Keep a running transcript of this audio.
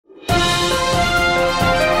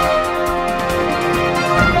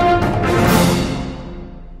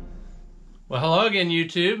again,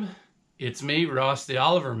 YouTube. It's me, Ross the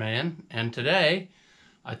Oliver Man, and today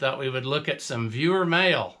I thought we would look at some viewer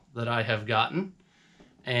mail that I have gotten.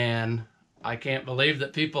 And I can't believe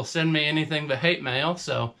that people send me anything but hate mail,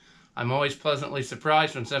 so I'm always pleasantly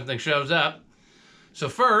surprised when something shows up. So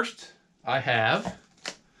first, I have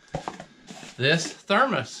this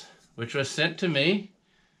thermos, which was sent to me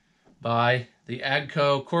by the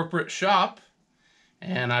Agco corporate shop,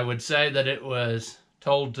 and I would say that it was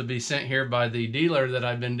told to be sent here by the dealer that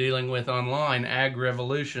I've been dealing with online, Ag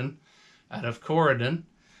Revolution, out of Corridon.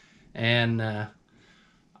 And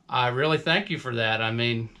I really thank you for that. I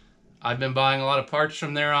mean, I've been buying a lot of parts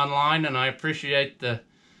from there online, and I appreciate the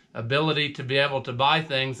ability to be able to buy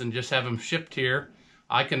things and just have them shipped here.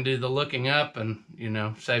 I can do the looking up and, you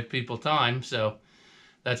know, save people time, so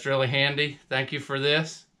that's really handy. Thank you for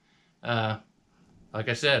this. Like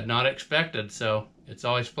I said, not expected, so it's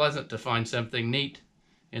always pleasant to find something neat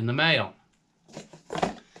in the mail.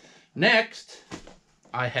 Next,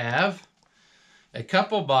 I have a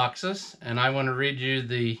couple boxes, and I want to read you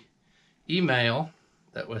the email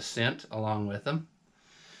that was sent along with them.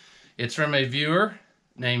 It's from a viewer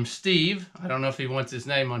named Steve. I don't know if he wants his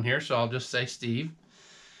name on here, so I'll just say Steve.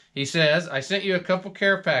 He says, I sent you a couple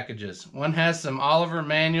care packages. One has some Oliver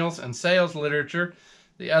manuals and sales literature.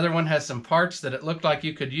 The other one has some parts that it looked like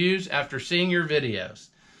you could use after seeing your videos.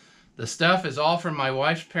 The stuff is all from my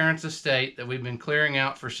wife's parents' estate that we've been clearing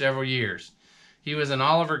out for several years. He was an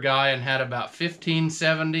Oliver guy and had about 15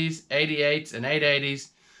 70s, 88s, and 880s,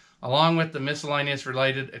 along with the miscellaneous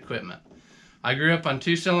related equipment. I grew up on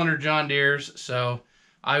two-cylinder John Deeres, so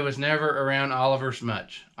I was never around Olivers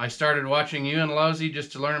much. I started watching you and Losey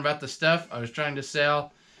just to learn about the stuff I was trying to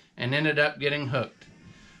sell and ended up getting hooked.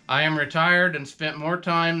 I am retired and spent more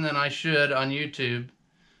time than I should on YouTube,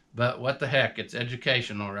 but what the heck, it's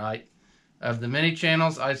educational, right? Of the many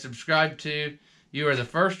channels I subscribe to, you are the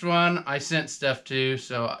first one I sent stuff to,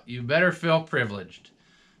 so you better feel privileged.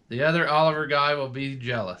 The other Oliver guy will be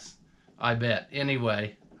jealous, I bet.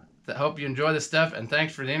 Anyway, I hope you enjoy the stuff, and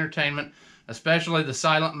thanks for the entertainment, especially the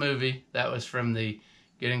silent movie. That was from the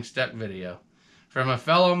Getting Stuck video. From a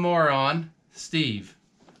fellow moron, Steve.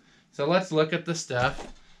 So let's look at the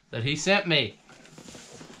stuff that he sent me.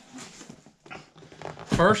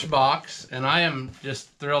 First box, and I am just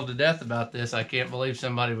thrilled to death about this. I can't believe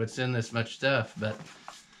somebody would send this much stuff, but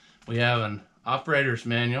we have an operator's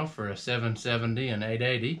manual for a 770 and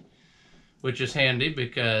 880, which is handy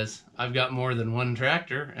because I've got more than one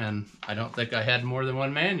tractor, and I don't think I had more than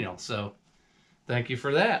one manual, so thank you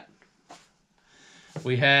for that.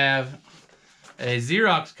 We have a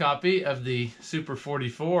Xerox copy of the Super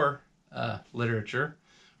 44 literature,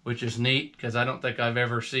 which is neat because I don't think I've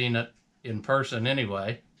ever seen it in person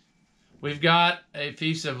anyway. We've got a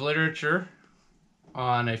piece of literature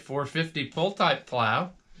on a 450 pull type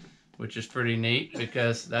plow, which is pretty neat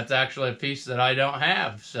because that's actually a piece that I don't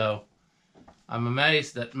have. So I'm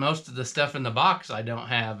amazed that most of the stuff in the box I don't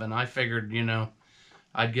have, and I figured, you know,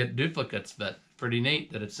 I'd get duplicates, but pretty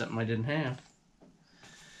neat that it's something I didn't have.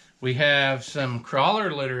 We have some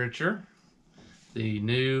crawler literature, the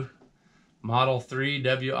new Model 3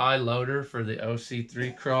 WI loader for the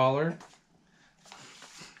OC3 crawler.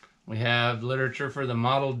 We have literature for the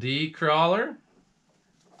Model D crawler.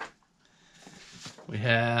 We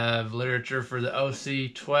have literature for the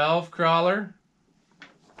OC12 crawler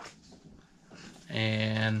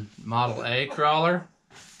and Model A crawler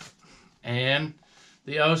and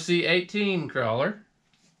the OC18 crawler.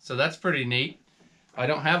 So that's pretty neat. I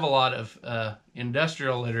don't have a lot of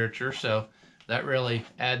industrial literature, so that really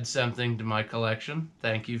adds something to my collection.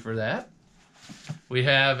 Thank you for that. We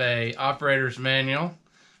have a operator's manual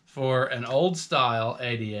for an old style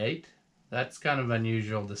 88. That's kind of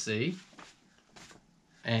unusual to see.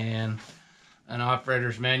 And an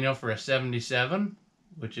operator's manual for a 77,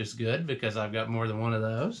 which is good because I've got more than one of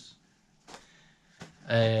those.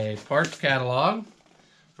 A parts catalog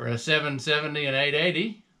for a 770 and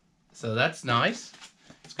 880. So that's nice.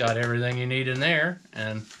 It's got everything you need in there,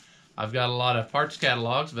 and I've got a lot of parts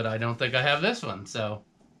catalogs, but I don't think I have this one, so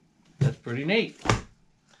that's pretty neat.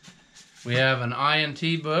 We have an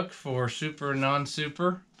INT book for super and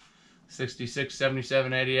non-super, 66,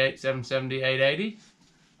 77, 88, 770, 880.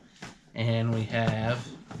 And we have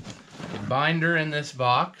a binder in this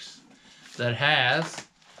box that has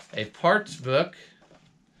a parts book.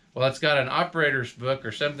 Well, it's got an operator's book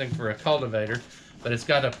or something for a cultivator, but it's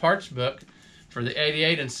got a parts book for the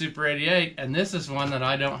 88 and Super 88, and this is one that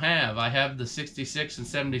I don't have. I have the 66 and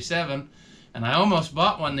 77, and I almost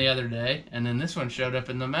bought one the other day, and then this one showed up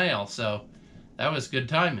in the mail, so that was good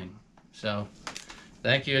timing. So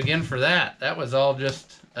thank you again for that. That was all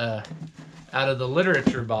just out of the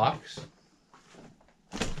literature box.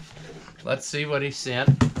 Let's see what he sent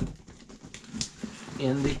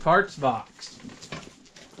in the parts box.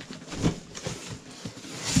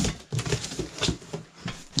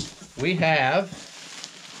 We have,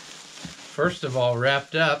 first of all,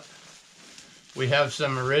 wrapped up, we have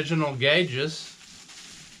some original gauges.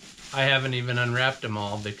 I haven't even unwrapped them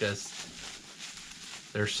all because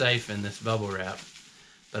they're safe in this bubble wrap.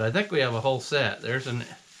 But I think we have a whole set. There's an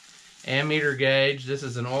ammeter gauge. This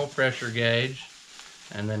is an oil pressure gauge.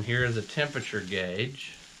 And then here is a temperature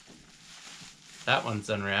gauge. That one's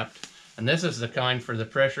unwrapped. And this is the kind for the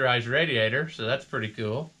pressurized radiator, so that's pretty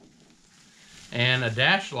cool. And a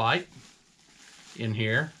dash light in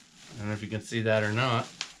here. I don't know if you can see that or not.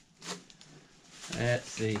 Let's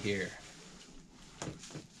see here.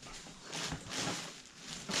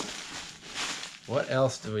 What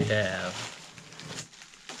else do we have?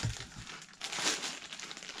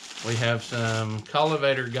 We have some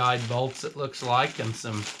cultivator guide bolts, it looks like, and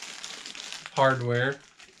some hardware.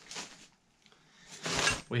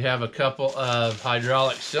 We have a couple of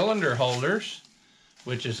hydraulic cylinder holders,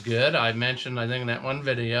 which is good. I mentioned, I think in that one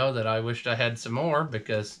video, that I wished I had some more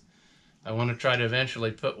because I want to try to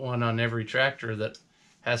eventually put one on every tractor that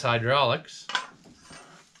has hydraulics.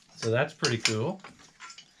 So that's pretty cool.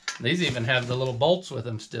 These even have the little bolts with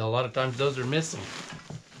them still. A lot of times those are missing.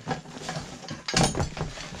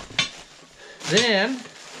 Then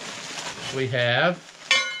we have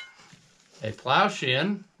a plow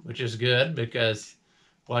shin, which is good because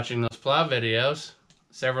watching those plow videos,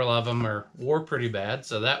 several of them wore pretty bad,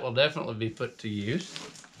 so that will definitely be put to use.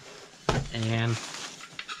 And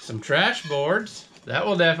some trash boards, that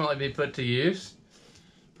will definitely be put to use.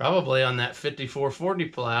 Probably on that 5440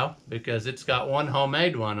 plow because it's got one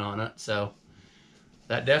homemade one on it, so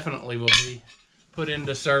that definitely will be put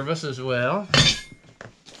into service as well.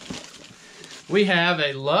 We have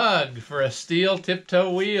a lug for a steel tiptoe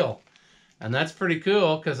wheel, and that's pretty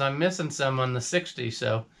cool because I'm missing some on the 60,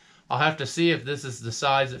 so I'll have to see if this is the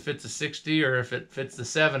size that fits a 60 or if it fits the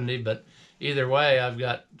 70, but either way I've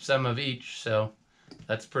got some of each, so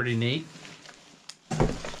that's pretty neat.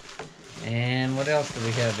 And what else do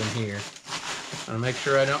we have in here? I want to make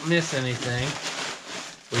sure I don't miss anything.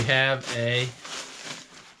 We have a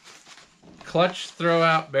clutch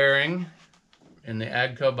throwout bearing in the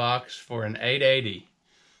Agco box for an 880.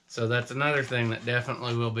 So that's another thing that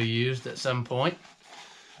definitely will be used at some point.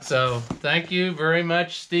 So thank you very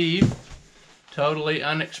much, Steve. Totally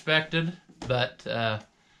unexpected, but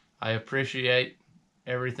I appreciate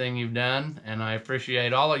everything you've done, and I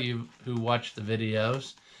appreciate all of you who watch the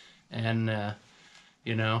videos. And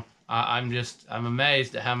you know, I'm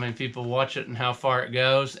amazed at how many people watch it and how far it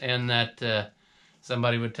goes, and that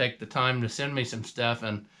somebody would take the time to send me some stuff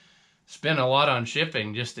and spend a lot on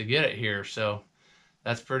shipping just to get it here. So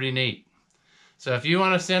that's pretty neat. So if you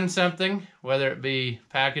want to send something, whether it be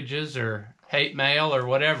packages or hate mail or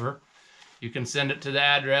whatever, you can send it to the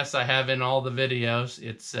address I have in all the videos.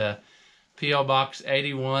 It's P.O. Box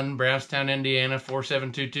 81, Brownstown, Indiana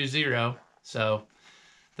 47220. So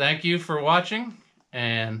thank you for watching,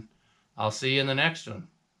 and I'll see you in the next one.